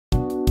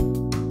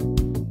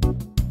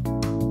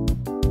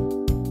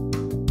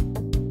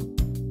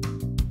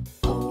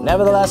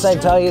Nevertheless, I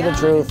tell you the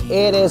truth,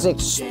 it is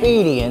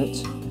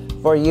expedient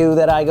for you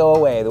that I go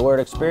away. The word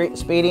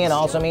expedient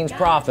also means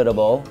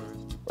profitable,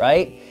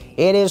 right?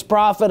 It is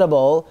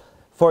profitable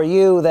for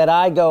you that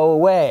I go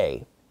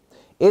away.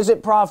 Is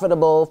it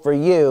profitable for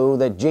you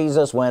that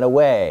Jesus went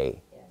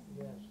away?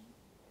 Yes.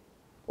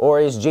 Or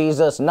is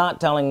Jesus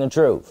not telling the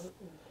truth?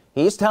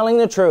 He's telling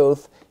the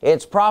truth.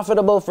 It's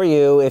profitable for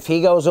you if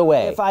he goes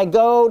away. If I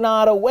go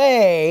not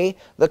away,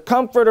 the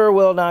Comforter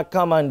will not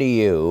come unto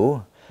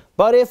you.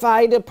 But if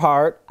I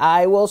depart,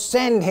 I will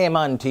send him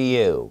unto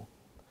you.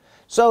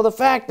 So the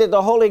fact that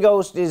the Holy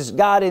Ghost is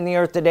God in the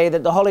earth today,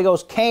 that the Holy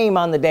Ghost came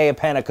on the day of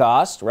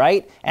Pentecost,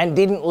 right, and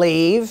didn't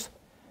leave.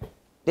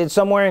 Did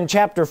somewhere in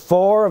chapter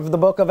 4 of the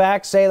book of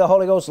Acts say the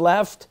Holy Ghost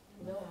left?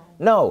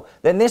 No.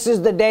 Then this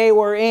is the day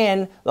we're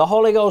in. The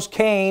Holy Ghost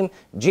came,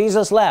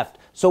 Jesus left.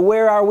 So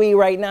where are we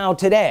right now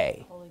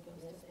today?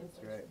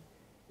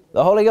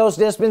 The Holy Ghost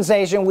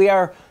dispensation. We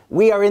are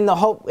in the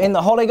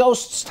Holy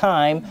Ghost's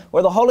time,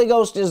 where the Holy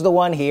Ghost is the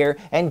one here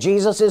and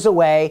Jesus is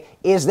away.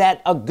 Is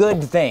that a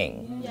good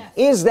thing? Yes.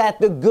 Is that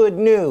the good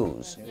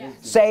news? Yes.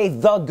 Say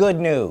the good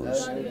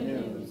news. The good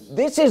news.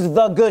 This is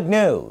the good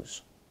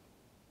news,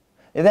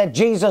 that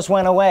Jesus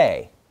went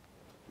away.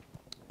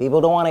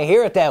 People don't want to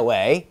hear it that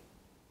way,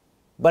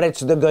 but it's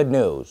the good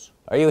news.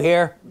 Are you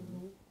here?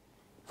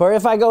 For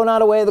if I go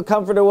not away, the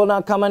Comforter will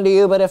not come unto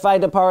you, but if I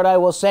depart, I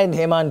will send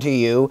him unto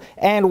you.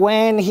 And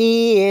when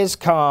he is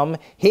come,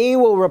 he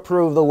will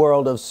reprove the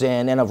world of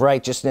sin and of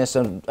righteousness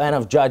and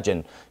of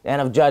judgment.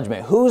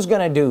 Who's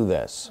going to do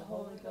this? The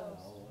Holy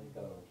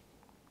Ghost.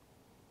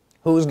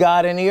 Who's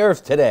God in the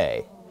earth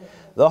today?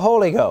 The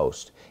Holy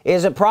Ghost.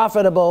 Is it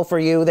profitable for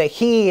you that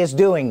he is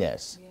doing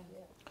this?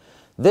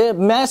 The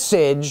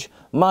message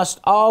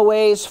must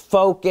always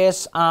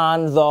focus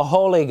on the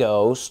Holy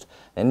Ghost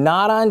and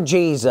not on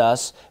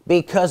Jesus,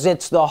 because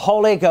it's the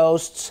Holy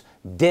Ghost's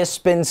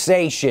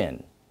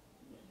dispensation.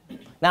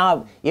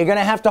 Now, you're going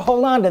to have to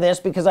hold on to this,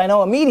 because I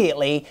know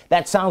immediately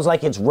that sounds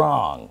like it's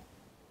wrong.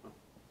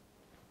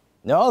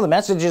 No, the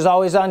message is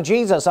always on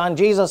Jesus, on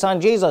Jesus, on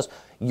Jesus.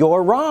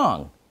 You're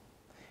wrong.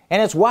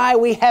 And it's why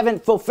we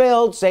haven't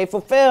fulfilled, say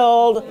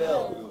fulfilled,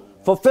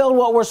 fulfilled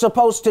what we're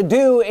supposed to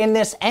do in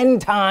this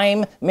end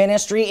time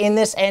ministry, in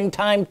this end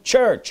time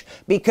church,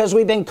 because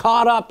we've been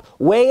caught up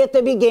way at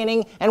the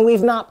beginning and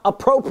we've not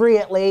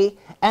appropriately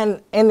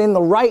and in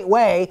the right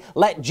way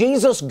let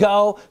Jesus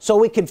go so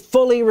we could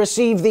fully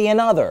receive the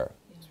another.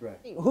 That's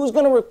right. Who's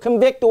going to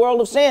convict the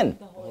world of sin?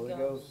 The Holy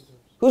Ghost.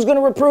 Who's going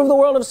to reprove the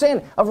world of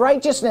sin, of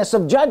righteousness,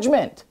 of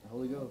judgment? The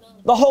Holy Ghost.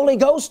 The Holy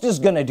Ghost is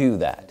going to do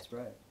that. That's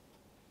right.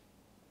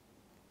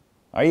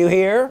 Are you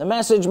here? The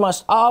message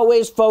must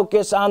always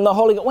focus on the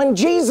Holy Ghost. When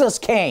Jesus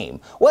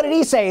came, what did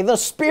he say? The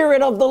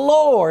Spirit of the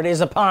Lord is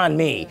upon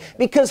me,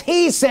 because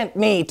he sent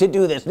me to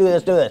do this, do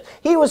this, do this.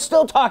 He was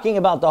still talking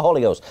about the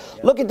Holy Ghost.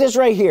 Yep. Look at this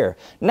right here.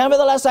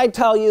 Nevertheless, I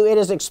tell you, it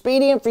is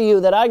expedient for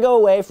you that I go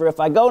away, for if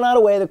I go not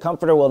away, the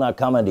Comforter will not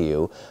come unto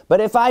you. But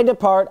if I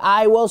depart,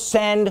 I will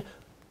send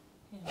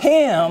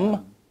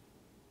him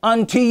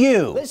unto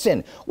you.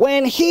 Listen,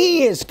 when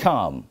he is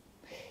come,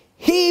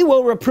 he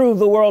will reprove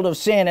the world of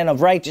sin and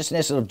of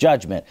righteousness and of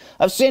judgment.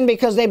 Of sin,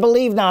 because they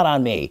believe not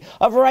on me.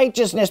 Of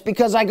righteousness,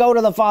 because I go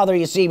to the Father,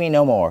 you see me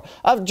no more.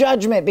 Of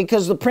judgment,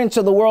 because the prince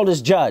of the world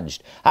is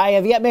judged. I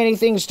have yet many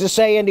things to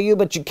say unto you,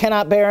 but you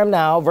cannot bear them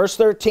now. Verse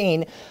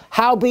 13,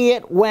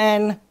 howbeit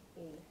when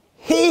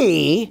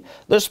he,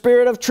 the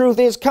Spirit of truth,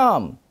 is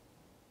come,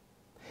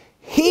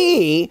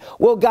 he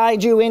will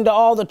guide you into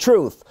all the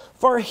truth.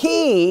 For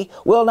he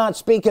will not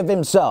speak of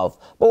himself,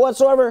 but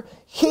whatsoever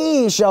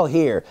he shall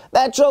hear,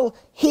 that shall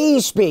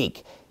he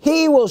speak.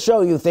 He will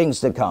show you things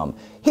to come.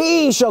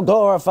 He shall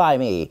glorify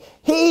me.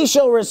 He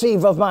shall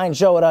receive of mine,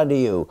 show it unto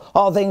you.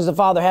 All things the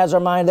Father has are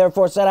mine,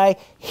 therefore said I,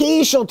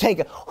 he shall take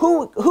it.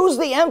 Who's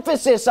the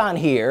emphasis on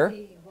here?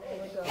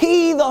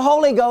 He, the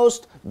Holy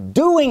Ghost,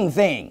 doing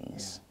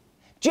things.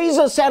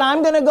 Jesus said,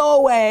 I'm going to go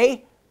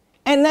away.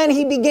 And then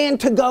he began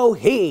to go,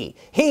 he.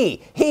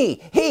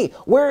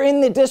 We're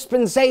in the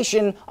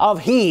dispensation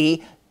of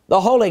he, the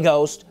Holy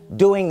Ghost,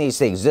 doing these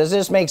things. Does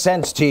this make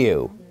sense to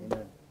you?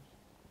 Amen.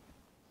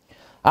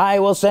 I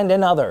will send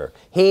another.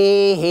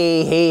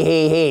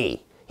 He.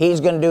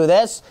 He's going to do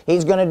this.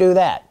 He's going to do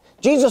that.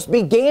 Jesus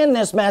began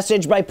this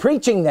message by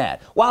preaching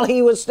that while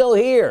he was still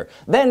here.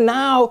 Then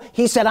now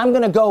he said, I'm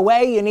going to go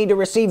away. You need to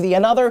receive the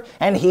another.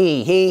 And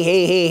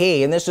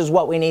he. And this is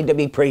what we need to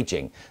be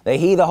preaching. That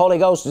he, the Holy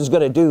Ghost, is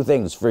going to do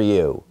things for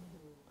you.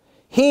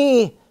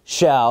 He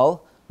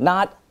shall,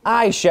 not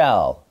I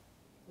shall.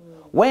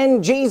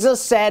 When Jesus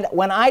said,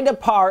 when I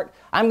depart,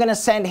 I'm going to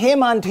send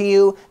him unto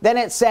you, then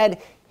it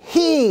said,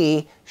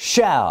 he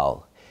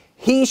shall.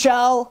 He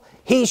shall,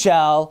 he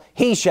shall,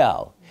 he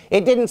shall.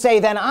 It didn't say,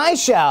 then I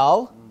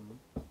shall,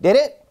 did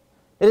it?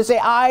 Did it say,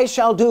 I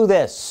shall do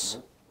this?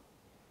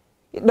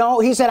 No,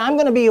 he said, I'm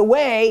going to be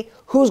away.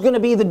 Who's going to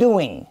be the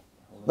doing?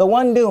 The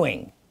one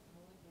doing.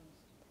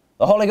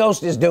 The Holy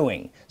Ghost is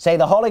doing. Say,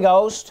 the Holy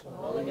Ghost,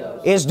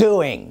 is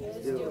doing.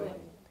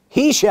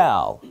 He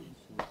shall.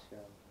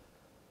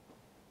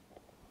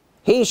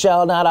 He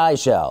shall, not I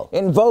shall.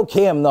 Invoke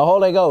him, the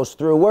Holy Ghost,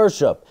 through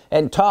worship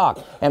and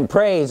talk and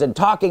praise and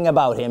talking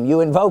about him. You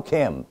invoke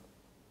him.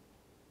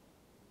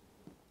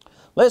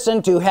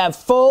 Listen, to have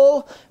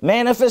full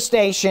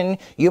manifestation,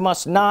 you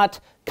must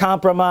not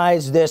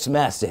compromise this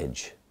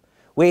message.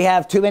 We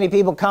have too many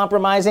people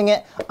compromising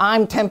it.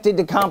 I'm tempted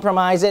to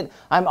compromise it.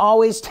 I'm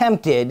always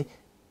tempted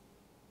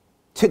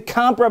to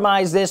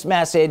compromise this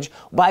message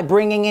by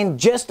bringing in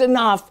just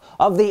enough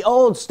of the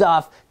old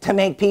stuff to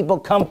make people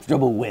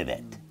comfortable with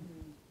it.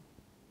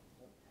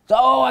 So,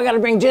 I got to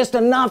bring just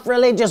enough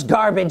religious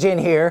garbage in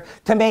here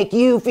to make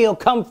you feel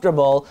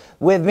comfortable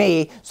with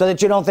me so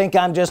that you don't think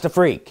I'm just a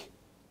freak.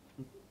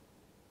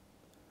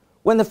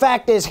 When the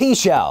fact is, he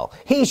shall,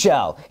 he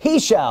shall, he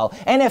shall.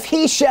 And if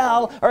he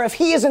shall, or if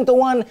he isn't the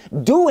one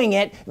doing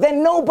it,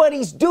 then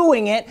nobody's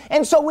doing it.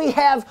 And so we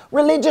have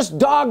religious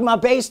dogma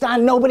based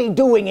on nobody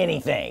doing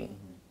anything.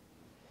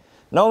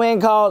 No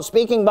man calls,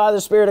 speaking by the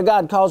Spirit of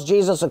God, calls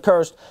Jesus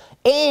accursed.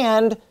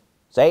 And,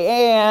 say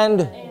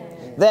and,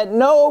 that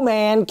no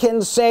man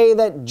can say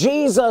that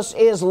Jesus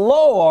is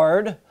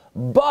Lord,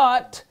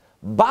 but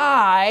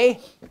by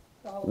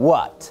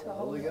what? The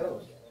Holy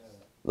Ghost.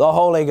 The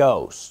Holy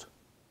Ghost.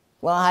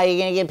 Well, how are you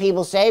going to get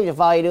people saved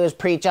if all you do is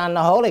preach on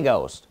the Holy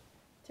Ghost?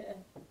 It's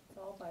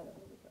all by the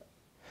Holy Ghost.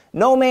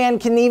 No man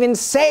can even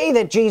say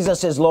that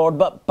Jesus is Lord,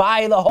 but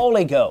by the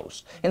Holy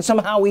Ghost. And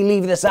somehow we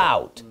leave this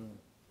out.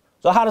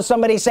 So how does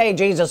somebody say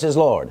Jesus is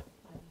Lord?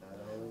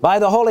 By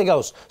the Holy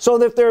Ghost.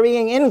 So if they're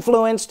being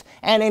influenced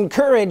and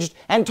encouraged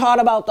and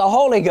taught about the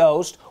Holy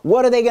Ghost,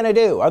 what are they going to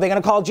do? Are they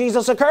going to call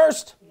Jesus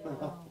accursed?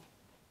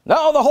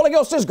 No, the Holy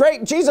Ghost is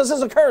great. Jesus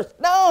is accursed.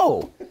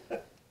 No.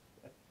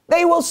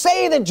 They will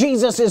say that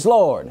Jesus is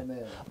Lord.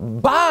 Amen.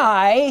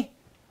 By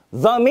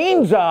the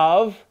means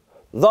of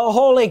the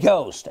Holy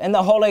Ghost and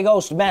the Holy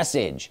Ghost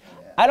message.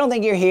 Yeah. I don't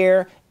think you're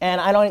here, and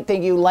I don't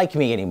think you like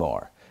me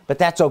anymore, but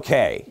that's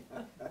okay.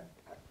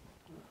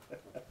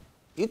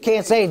 You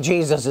can't say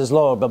Jesus is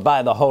Lord, but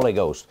by the Holy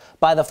Ghost.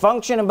 By the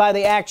function and by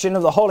the action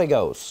of the Holy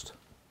Ghost.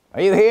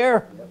 Are you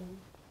here? Yep.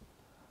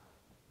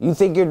 You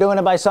think you're doing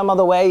it by some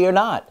other way? You're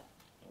not.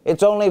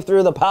 It's only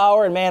through the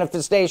power and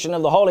manifestation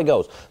of the Holy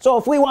Ghost. So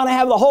if we want to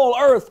have the whole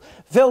earth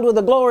filled with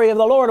the glory of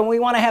the Lord and we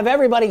want to have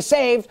everybody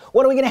saved,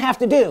 what are we going to have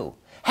to do?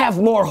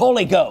 Have more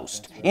Holy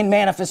Ghost in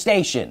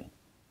manifestation.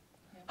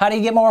 How do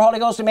you get more Holy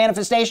Ghost in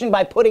manifestation?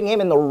 By putting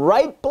him in the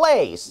right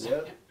place.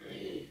 Yep.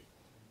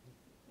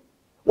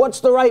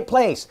 What's the right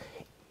place?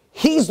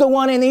 He's the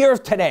one in the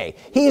earth today.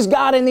 He's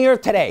God in the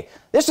earth today.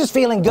 This is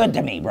feeling good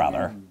to me,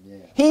 brother.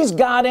 He's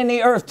God in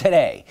the earth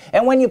today.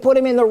 And when you put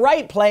him in the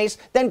right place,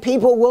 then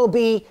people will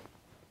be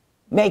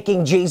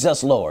making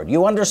Jesus Lord.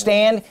 You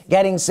understand?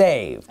 Getting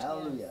saved.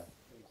 Hallelujah.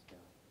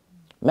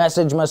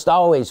 Message must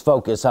always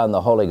focus on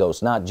the Holy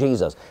Ghost, not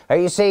Jesus. Are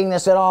you seeing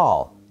this at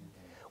all?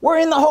 We're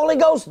in the Holy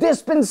Ghost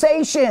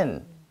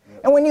dispensation.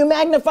 And when you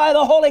magnify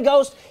the Holy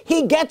Ghost,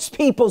 he gets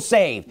people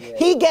saved.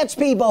 He gets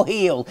people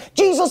healed.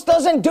 Jesus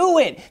doesn't do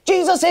it.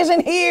 Jesus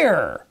isn't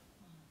here.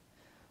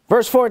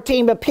 Verse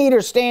 14, but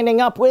Peter,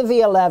 standing up with the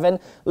 11,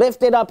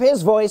 lifted up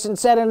his voice and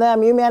said unto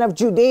them, you men of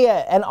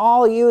Judea, and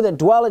all you that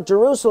dwell at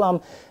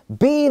Jerusalem,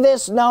 be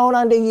this known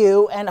unto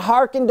you, and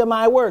hearken to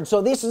my word.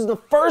 So this is the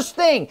first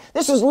thing.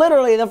 This is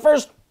literally the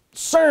first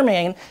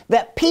sermon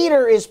that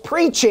Peter is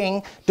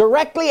preaching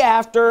directly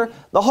after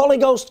the Holy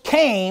Ghost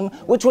came,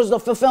 which was the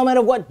fulfillment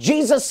of what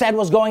Jesus said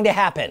was going to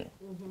happen.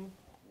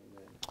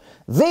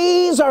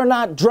 These are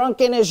not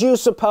drunken as you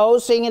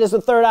suppose, seeing it is the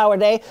third hour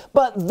day,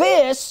 but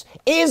this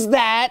is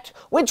that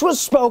which was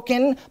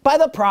spoken by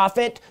the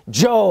prophet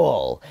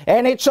Joel.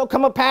 And it shall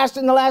come to pass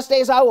in the last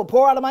days, I will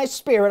pour out of my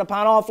spirit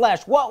upon all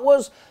flesh. What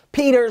was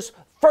Peter's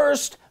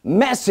first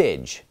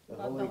message?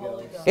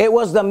 It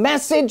was the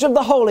message of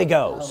the Holy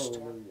Ghost.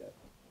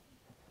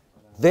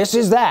 This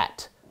is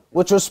that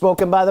which was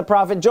spoken by the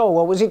prophet Joel.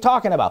 What was he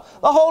talking about?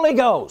 The Holy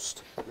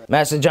Ghost.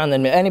 Message on the,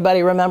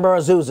 anybody remember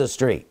Azusa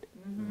Street?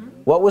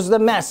 What was the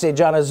message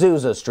on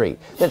Azusa Street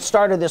that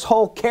started this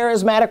whole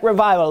charismatic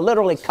revival,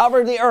 literally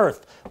covered the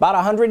earth about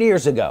 100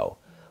 years ago?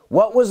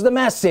 What was the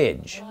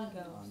message?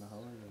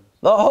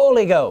 The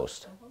Holy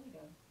Ghost.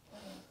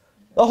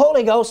 The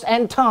Holy Ghost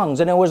and tongues.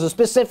 And it was a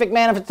specific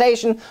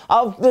manifestation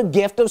of the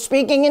gift of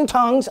speaking in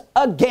tongues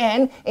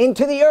again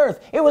into the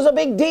earth. It was a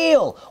big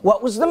deal.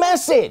 What was the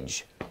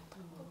message?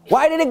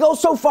 Why did it go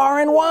so far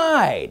and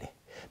wide?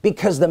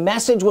 Because the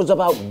message was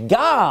about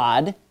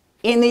God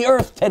in the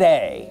earth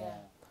today.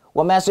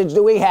 What message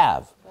do we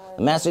have?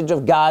 The message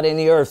of God in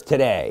the earth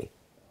today.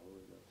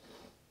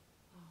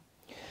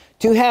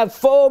 To have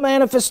full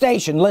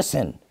manifestation,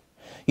 listen,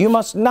 you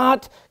must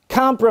not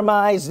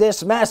compromise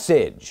this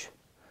message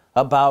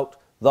about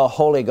the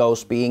Holy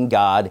Ghost being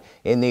God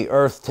in the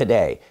earth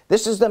today.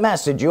 This is the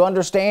message, you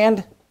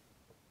understand?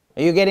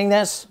 Are you getting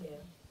this? Yeah.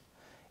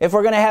 If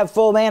we're going to have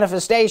full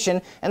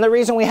manifestation, and the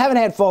reason we haven't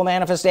had full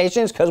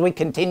manifestation is because we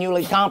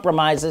continually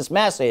compromise this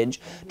message,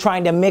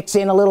 trying to mix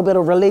in a little bit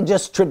of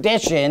religious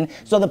tradition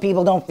so that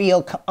people don't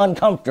feel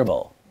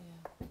uncomfortable.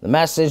 Yeah. The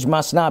message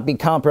must not be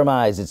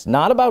compromised. It's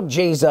not about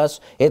Jesus.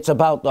 It's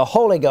about the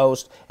Holy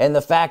Ghost and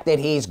the fact that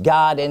he's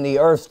God in the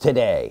earth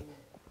today.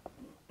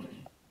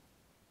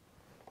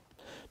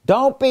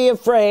 Don't be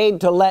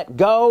afraid to let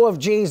go of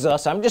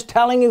Jesus. I'm just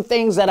telling you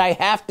things that I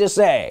have to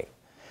say.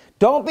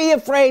 Don't be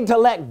afraid to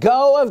let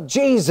go of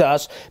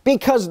Jesus,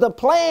 because the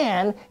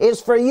plan is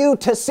for you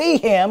to see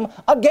him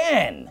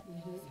again.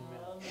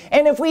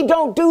 And if we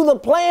don't do the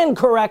plan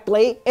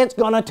correctly, it's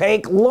going to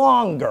take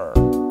longer.